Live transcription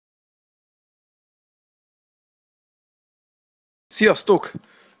Sziasztok!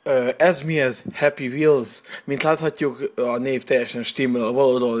 EzMiez Happy Wheels. Mint láthatjuk, a név teljesen stimmel a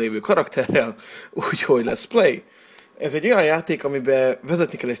bal lévő karakterrel, úgyhogy let's play. Ez egy olyan játék, amiben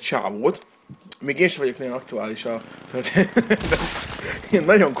vezetni kell egy csávót. Még én sem vagyok nagyon aktuális ilyen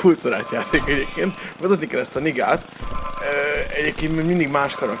nagyon kultúrált játék egyébként. Vezetni kell ezt a nigát. Egyébként mindig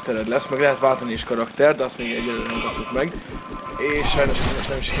más karaktered lesz, meg lehet váltani is karakter, de azt még egyelőre nem kaptuk meg. És sajnos most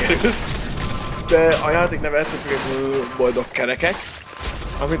nem sikerült. De a játék neve ettől függetlenül boldog kerekek.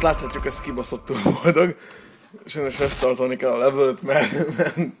 Amit láthatjuk, ez kibaszottul boldog. Sajnos restartolni kell a levelet, mert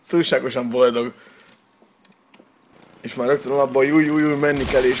túlságosan boldog. És már rögtön alapban júj menni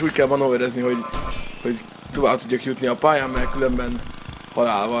kell, és úgy kell manőverezni, hogy tovább tudjak jutni a pályán, mert különben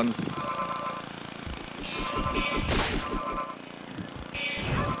halál van.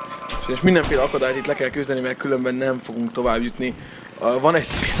 És mindenféle akadályt itt le kell küzdeni, mert különben nem fogunk tovább jutni. Van egy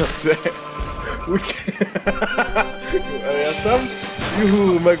cél, de úgy kell... elértem.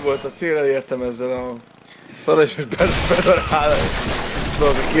 Juhú, megvolt a cél, elértem ezzel a szarra, és most bedarál.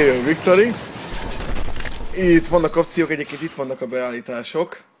 Dolgok kérjön Victory. Itt vannak opciók, egyébként itt vannak a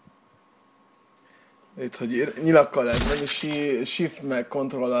beállítások. Itt, hogy nyilakkal lehet menni, shift meg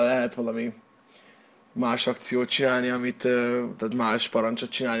control-al lehet valami más akciót csinálni, tehát más parancsot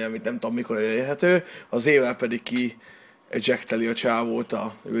csinálni, amit nem tudom mikor elérhető. Az ével pedig ki ejecteli a csávót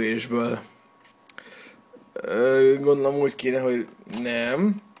a ülésből. Gondolom úgy kéne, hogy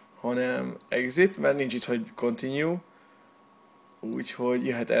nem, hanem exit, mert nincs itt, hogy continue. Úgyhogy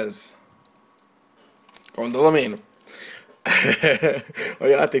jöhet ez. Gondolom én. A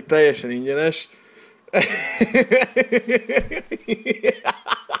játék teljesen ingyenes.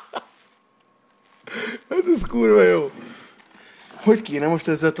 Hát ez kurva jó. Hogy kéne most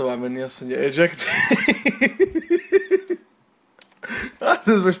ezzel tovább menni, azt mondja eject. Hát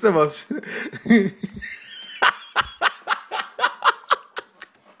ez most nem az.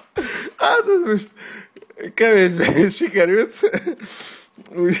 Hát ez most kevésbé sikerült.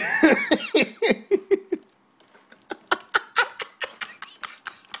 Úgy.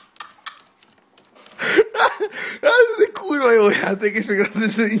 Ez egy kurva jó játék, és még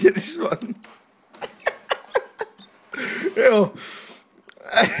ráadásul ingyen is van. Jó.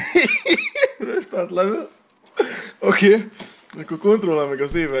 Restart level. Oké. Akkor kontrollál meg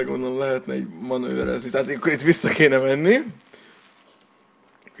az évvel, gondolom lehetne így manőverezni. Tehát akkor itt vissza kéne menni.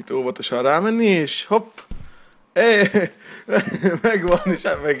 Itt óvatosan rámenni, és hopp. Megvan, és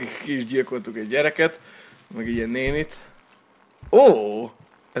hát meg ki is gyilkoltuk egy gyereket. Meg egy ilyen nénit. Ó,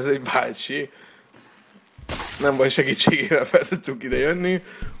 ez egy bácsi. Nem baj, segítségére fel tudtunk ide jönni.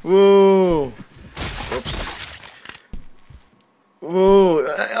 Wow. Ops. Wow.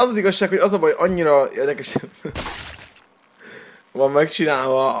 Az igazság, hogy az a baj, annyira érdekes van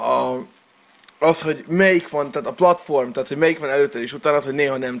megcsinálva az, hogy melyik van, tehát a platform, tehát hogy melyik van előtted és utánad, hogy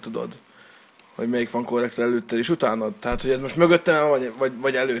néha nem tudod, hogy melyik van korrektor előtted és utánad. Tehát, hogy ez most mögöttem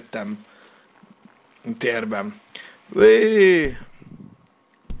vagy előttem. Térben. Wéééé.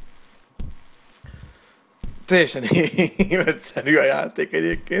 Teljesen életszerű a játék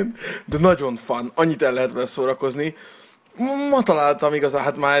egyébként, de nagyon fun. Annyit el lehet vele szórakozni. Ma találtam igazán,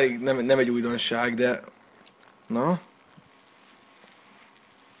 hát már nem egy újdonság, de... Na?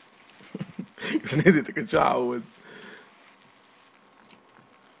 Köszönöm, nézzétek a csávót.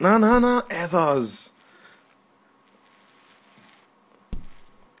 Na, ez az!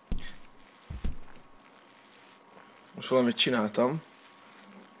 Most valamit csináltam.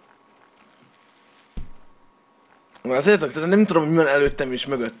 Tehát nem tudom, hogy mi van előttem és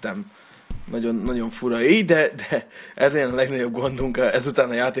mögöttem. Nagyon fura így, de ez ilyen a legnagyobb gondunk ezután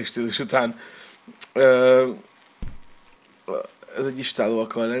a játékstílus után. Ez egy istáló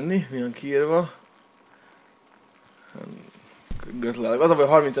akar lenni, mi van kiírva. Gratulálok. Az a baj,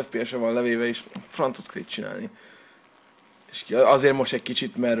 30 FPS-e van levéve, és francot kell csinálni. És azért most egy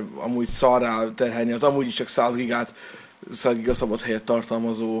kicsit, mert amúgy szarrá terhelni, az amúgy is csak 100 giga szabad helyet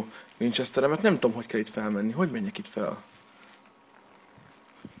tartalmazó Winchesteremet. Nem tudom, hogy kell itt felmenni. Hogy menjek itt fel?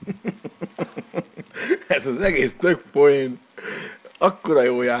 Ez az egész tök poén. Akkora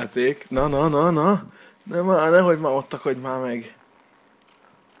jó játék. Na. Nehogy már ott akadj már meg.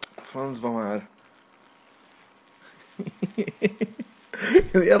 Francba már.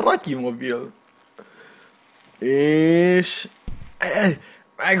 Ez ilyen ratyimobil. És...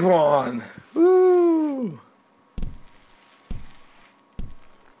 megvan!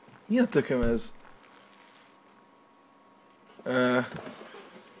 Mi a tököm ez?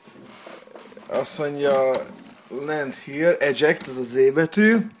 Azt mondja... land here, eject, az a Z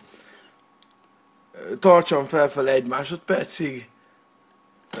betű. Tartsam felfele 1 másodpercig.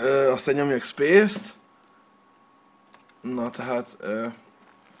 Aztán nyomjak space-t. Na tehát...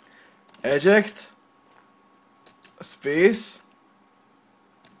 eject. Space.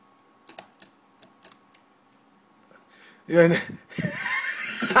 Jaj, ne...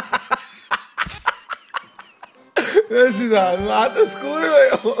 Ne csináld, hát ez kurva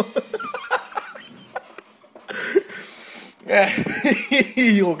jó!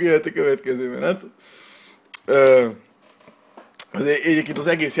 Jó, kijöhet a következő menet. Egyébként az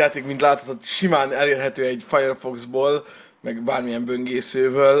egész játék, mint láthatod, simán elérhető egy Firefoxból, meg bármilyen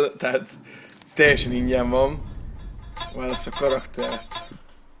böngészőből, tehát teljesen ingyen van. Válasz a karaktert.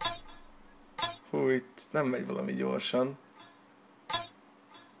 Hú, itt nem megy valami gyorsan.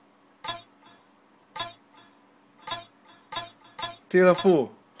 Tél a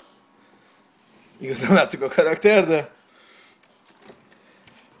fó. Igaz, nem láttuk a karakter, de...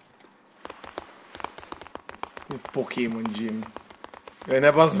 Pokémon Gym. Jaj,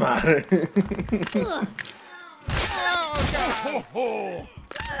 ne bazd már!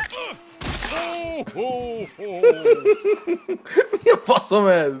 Mi a faszom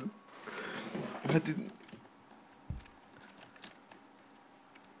ez? Hát itt...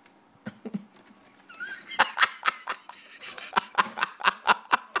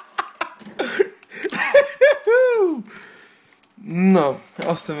 Na,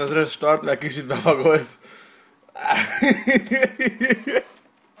 azt hiszem ez restart, mert kicsit befagolt.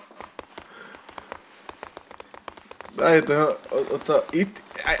 Rájöttem, ott a... itt...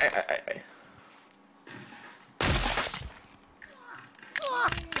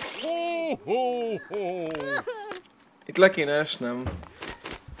 Itt le kéne esnem.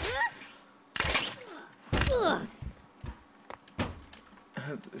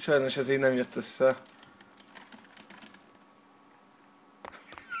 Hát, sajnos ez így nem jött össze.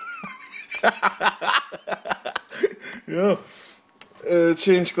 Jó.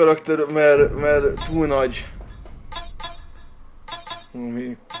 Change karakter, mert túl nagy.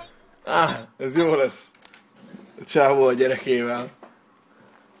 Mi? Ez jó lesz. A csávó a gyerekével.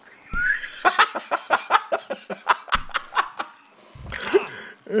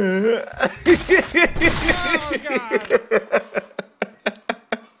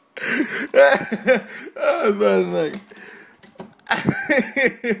 Bázd meg.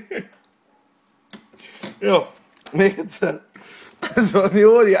 Jó, még egyszer. Ez valami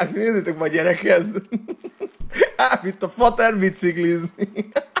óriás, nézzétek ma gyereket. Itt a fater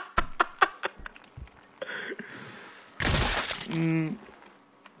biciklizni.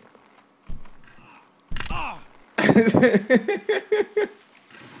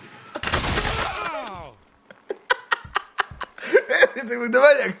 Nézzétek, de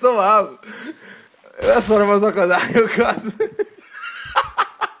megyek tovább. Leszarom az akadályokat.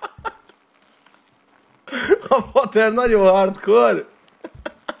 A fater nagyon hardcore.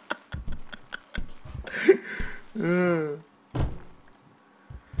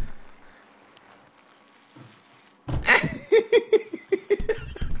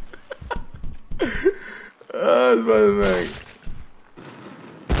 Az bazd meg.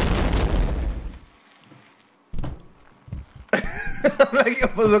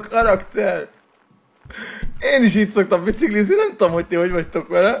 Legjobb az a karakter. Én is így szoktam biciklizni, nem tudom, hogy ti hogy vagytok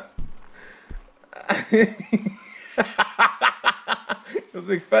vele. Az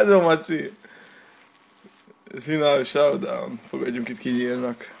még Fedro Maci. Final showdown. Fogadjunk, itt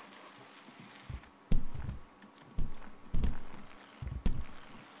kinyírnak.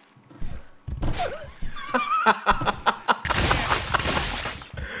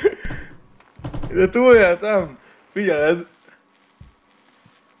 De túléltem. Figyeled.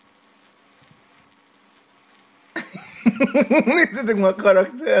 Nézzétek ma a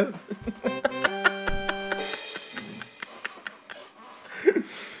karaktert.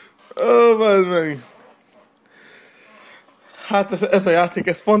 Ó, bazd meg. Hát ez a játék,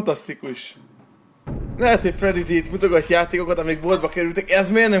 ez fantasztikus. Lehet, hogy Freddy itt mutogat játékokat, amik boltba kerültek. Ez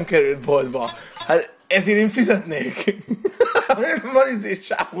miért nem került boltba? Hát ezért én fizetnék. Van izés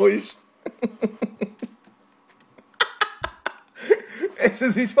sávó is. És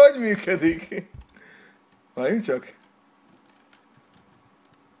ez így hogy működik? Várjunk csak.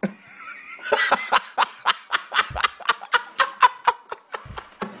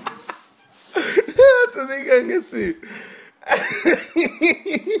 Hát ez igen geszi.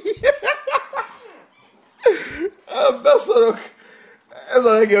 Beszarok. Ez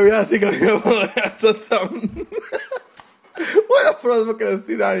a legjobb játék, amivel valaha játszottam. Hogy a francba kell ezt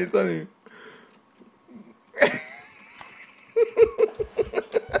irányítani?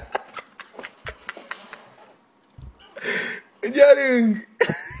 Gyerünk!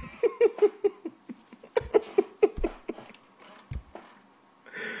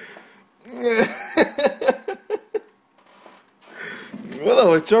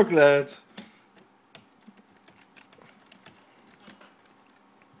 hogy csak lehet.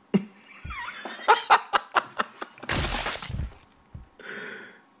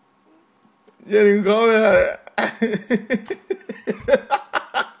 Gyerünk, haver!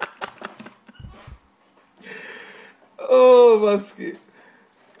 Ó, baszki!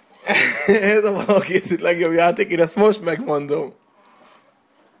 Ez a valaha készült legjobb játék, én ezt most megmondom.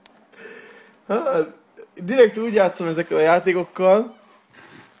 Hát, direkt úgy játszom ezekkel a játékokkal.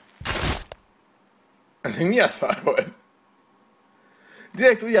 Ez még mi a szar volt?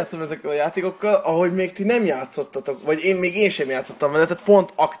 Direkt úgy játszom ezekkel a játékokkal, ahogy még ti nem játszottatok, vagy én sem játszottam vele, tehát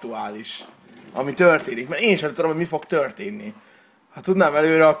pont aktuális, ami történik, mert én sem tudom, hogy mi fog történni. Ha tudnám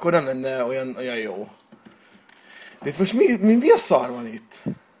előre, akkor nem lenne olyan jó. De itt most mi a szar van itt?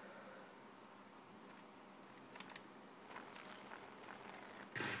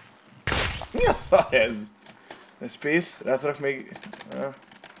 Mi a szar ez? Space, rátorok még...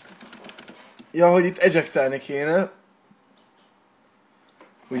 Ja, hogy itt ejectálni kéne.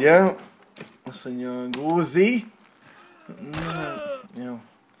 Ugye? Azt mondja, Gózi. Jó.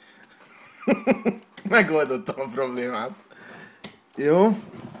 Megoldottam a problémát. Jó.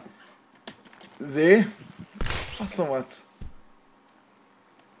 Zé. Faszomat.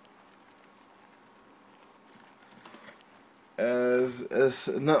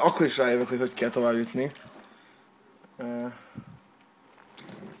 Na, akkor is rájövök, hogy kell tovább jutni.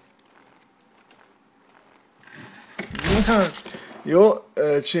 Jó,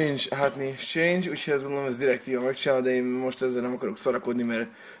 change, hát nincs change, úgyhogy ezt gondolom, ez direktíva megcsinálva, de én most ezzel nem akarok szarakodni, mert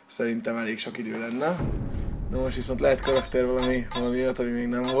szerintem elég sok idő lenne. De most viszont lehet karakter valami olyat, ami még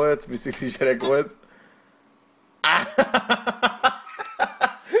nem volt, biciklis gyerek volt.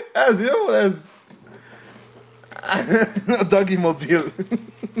 Ez jó, ez! A dagi mobil.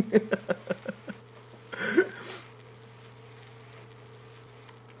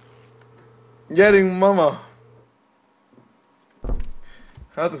 Gyerünk, mama!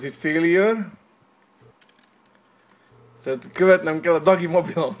 Hát ez itt failure. Tehát követnem kell a dagi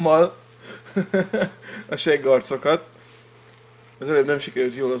mobilommal a seggarcokat. Az előbb nem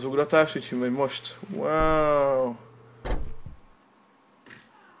sikerült jól az ugratás, úgyhogy majd most... Wow!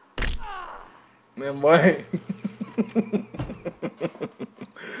 Nem baj.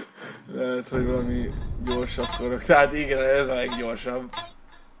 Lehet, hogy valami gyorsabb korok. Tehát igen, ez a leggyorsabb.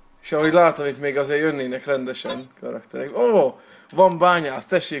 És ahogy látom, itt még azért jönnének rendesen karakterek. Ó, van bányász,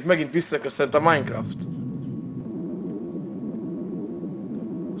 tessék, megint visszaköszönt a Minecraft.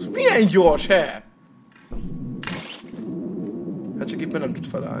 Ez milyen gyors, he? Hát csak éppen nem tud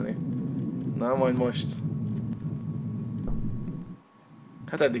felállni. Na, majd most.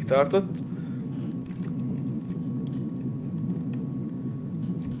 Hát eddig tartott.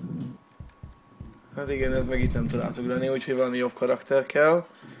 Hát igen, ez meg itt nem tud átugrani, úgyhogy valami jobb karakter kell.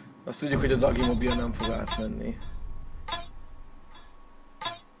 Azt tudjuk, hogy a dagi mobil nem fog átmenni.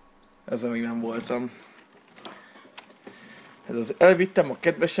 Ezzel még nem voltam. Ez az elvittem a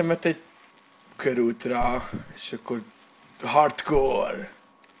kedvesemet egy körútra, és akkor hardcore.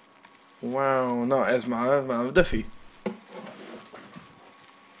 Wow, na ez már döfi.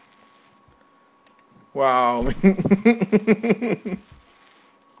 Wow.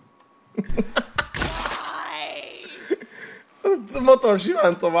 A motor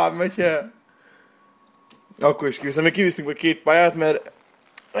simán tovább megy, he. Akkor is kiviszem, még kiviszünk meg 2 pályát, mert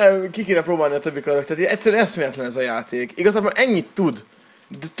ki kéne próbálni a többi karaktert. Egyszerűen eszméletlen ez a játék. Igazából ennyit tud,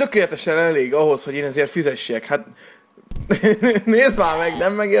 de tökéletesen elég ahhoz, hogy én ezért fizessek. Hát nézd már meg,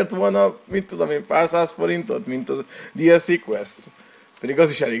 nem megért volna, mit tudom én, pár száz forintot, mint a DLC Quest. Pedig az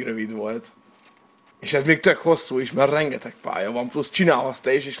is elég rövid volt. És ez még tök hosszú is, mert rengeteg pálya van, plusz csinálhatsz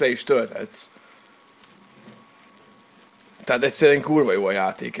te is, és le is tölthetsz. Tehát egyszerűen kurva jó a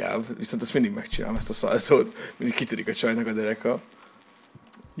játék el, viszont ezt mindig megcsinálom, ezt a szaltót. Mindig kitörik a csajnak a dereka.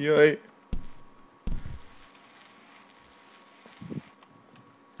 Jaj.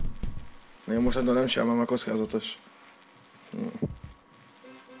 Én most nem csinálom, mert kockázatos.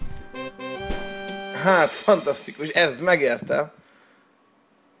 Hát, fantasztikus, ez megérte.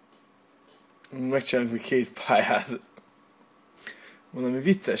 Megcsinálunk még 2 pályát. Valami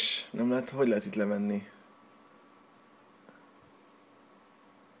vicces, nem lehet, hogy lehet itt lemenni?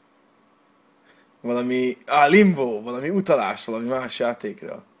 Valami... Limbo! Valami utalás, valami más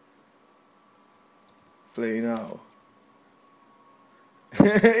játékra. Play now.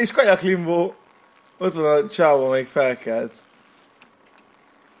 És kajak Limbo! Ott van a csávó, amelyik felkelt.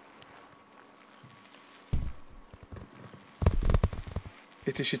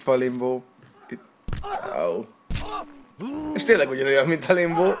 Itt van Limbo. Itt... Oh. És tényleg ugyanolyan, mint a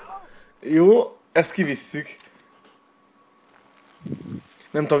Limbo. Jó, ezt kivisszük.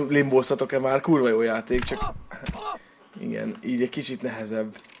 Nem tudom, limbóztatok-e már, kurva jó játék, csak... Igen, így egy kicsit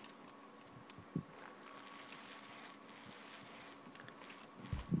nehezebb.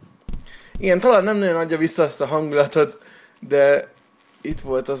 Igen, talán nem nagyon adja vissza azt a hangulatot, de itt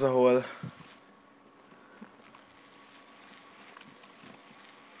volt az, ahol...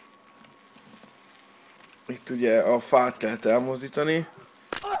 Itt ugye a fát kellett elmozdítani.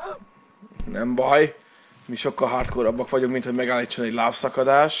 Nem baj. Mi sokkal hardcore-abbak vagyunk, mint hogy megállítson egy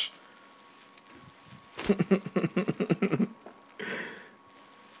lábszakadás.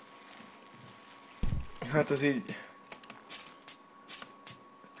 Hát ez így...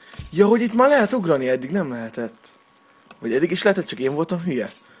 Ja, hogy itt már lehet ugrani, eddig nem lehetett. Vagy eddig is lehetett, csak én voltam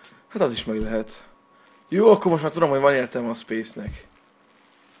hülye? Hát az is meg lehet. Jó, akkor most már tudom, hogy van értelme a space-nek.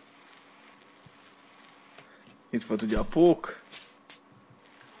 Itt volt ugye a pók.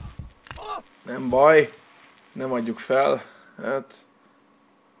 Nem baj. Nem adjuk fel. Hát...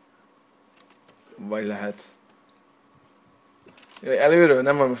 Vagy lehet. Jaj, előről?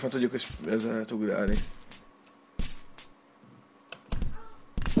 Nem van, most már tudjuk, hogy ezzel lehet ugrálni.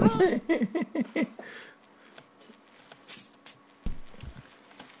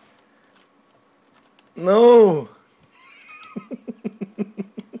 No!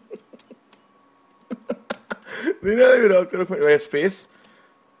 Én előre akarok menni. Vagy a space?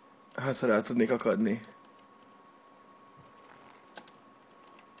 Hát, ha rá tudnék akadni.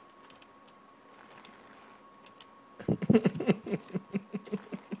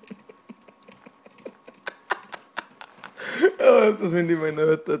 Ez mindig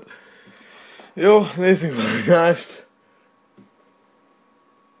megnevetted. Jó, nézzük valami mást.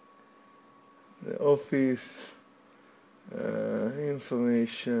 The Office,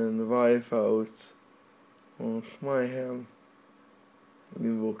 Information, Wipeout, most Mayhem,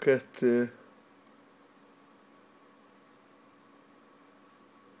 Limbo 2.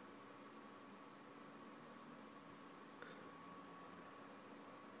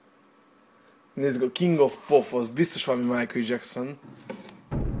 Nézzük, a King of Pop, az biztos valami Michael Jackson.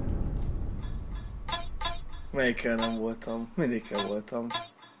 Melyikkel nem voltam? Mindikkel voltam.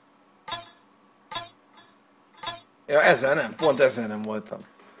 Ja, ezzel nem, pont ezzel nem voltam.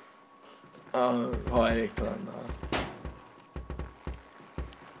 A hajléktalannal.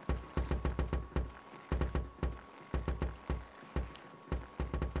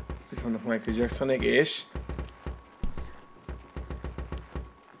 Itt vannak Michael Jacksonék, és...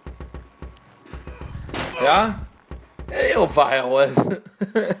 Ja? Jó pálya volt.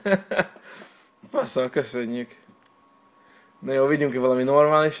 Faszal, köszönjük. Na jó, vigyünk ki valami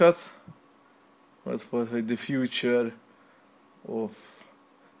normálisat. Az volt, hogy The Future of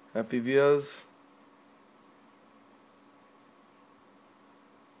Happy Wheels.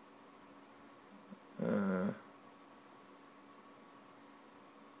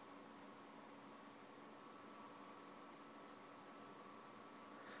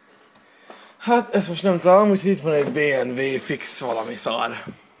 Hát ezt most nem találom, úgyhogy itt van egy BMW fix valami szar.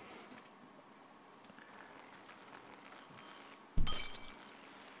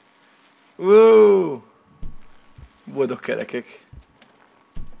 Woo! Boldog kerekek.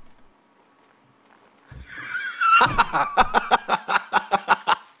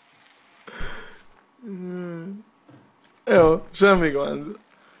 Jó, semmi gond.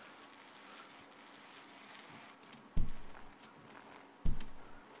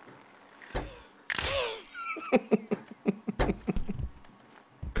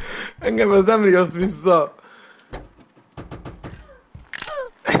 Engem ez nem riaszt vissza.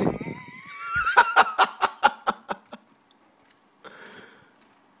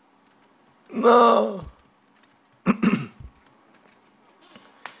 No.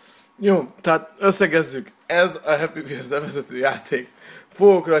 Jó, tehát összegezzük. Ez a Happy Wheels nevezetű játék.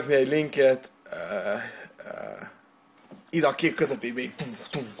 Fogok rakni egy linket ide a kék közepébe.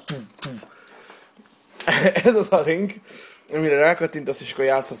 Ez az a link, amire rákattintasz, és akkor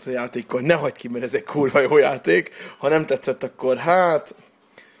játszhatsz a játékkal. Ne hagyd ki, mert ez egy kurva jó játék. Ha nem tetszett, akkor hát...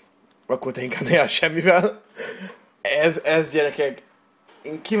 Akkor te inkább ne játsz semmivel. Ez gyerekek,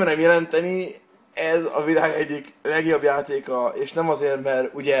 én kimenem jelenteni, ez a világ egyik legjobb játéka, és nem azért,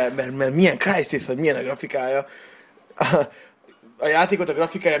 mert ugye, mert milyen Crysis, vagy milyen a grafikája. A játékot, a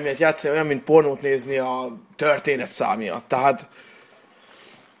grafikája miatt játszani olyan, mint pornót nézni a történet miatt. Tehát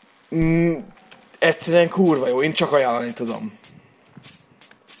egyszerűen kurva jó, én csak ajánlani tudom.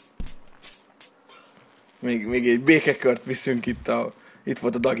 Még egy békekört viszünk itt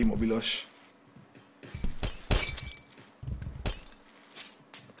volt a Dagi mobilos.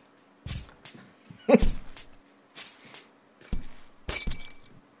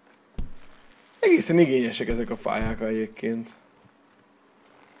 Egészen igényesek ezek a fáják egyébként.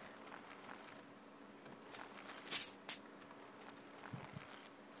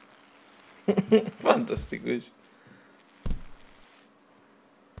 Fantasztikus.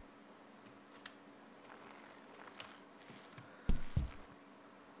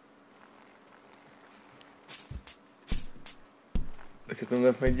 Őket nem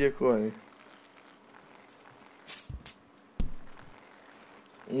lehet meggyilkolni?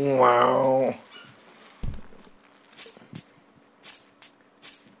 Wow!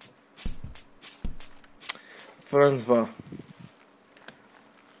 Francba.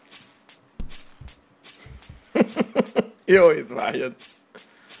 Jó, ez vágyad.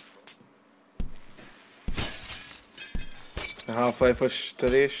 A Half-Life-os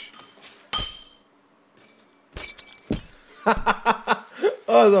törés.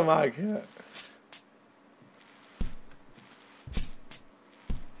 Az a mágia.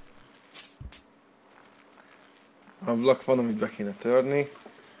 Ablak van, amit be kéne törni.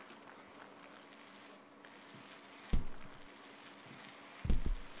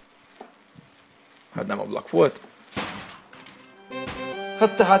 Hát nem ablak volt.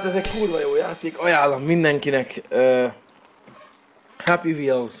 Hát tehát ez egy kurva jó játék, ajánlom mindenkinek. Happy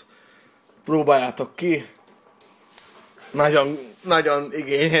Wheels, próbáljátok ki. Nagyon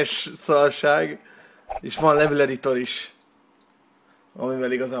igényes szarság. És van level editor is.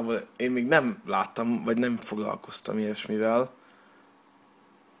 Amivel igazából én még nem láttam, vagy nem foglalkoztam ilyesmivel.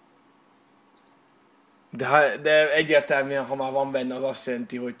 De egyértelműen, ha már van benne, az azt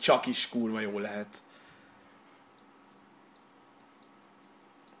jelenti, hogy csak is kurva jó lehet.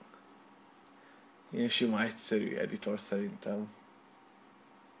 Ilyen sima egyszerű editor szerintem.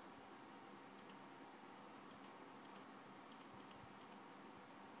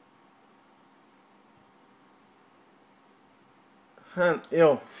 Hát,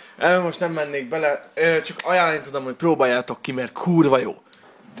 jó. Ebben most nem mennék bele. Csak ajánlani tudom, hogy próbáljátok ki, mert kurva jó.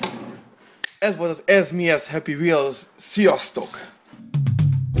 Ez volt az EzMiez Happy Wheels. Sziasztok!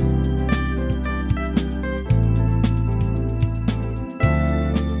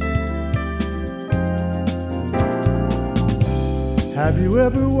 Have you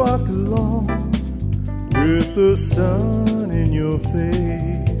ever walked along with the sun in your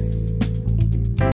face?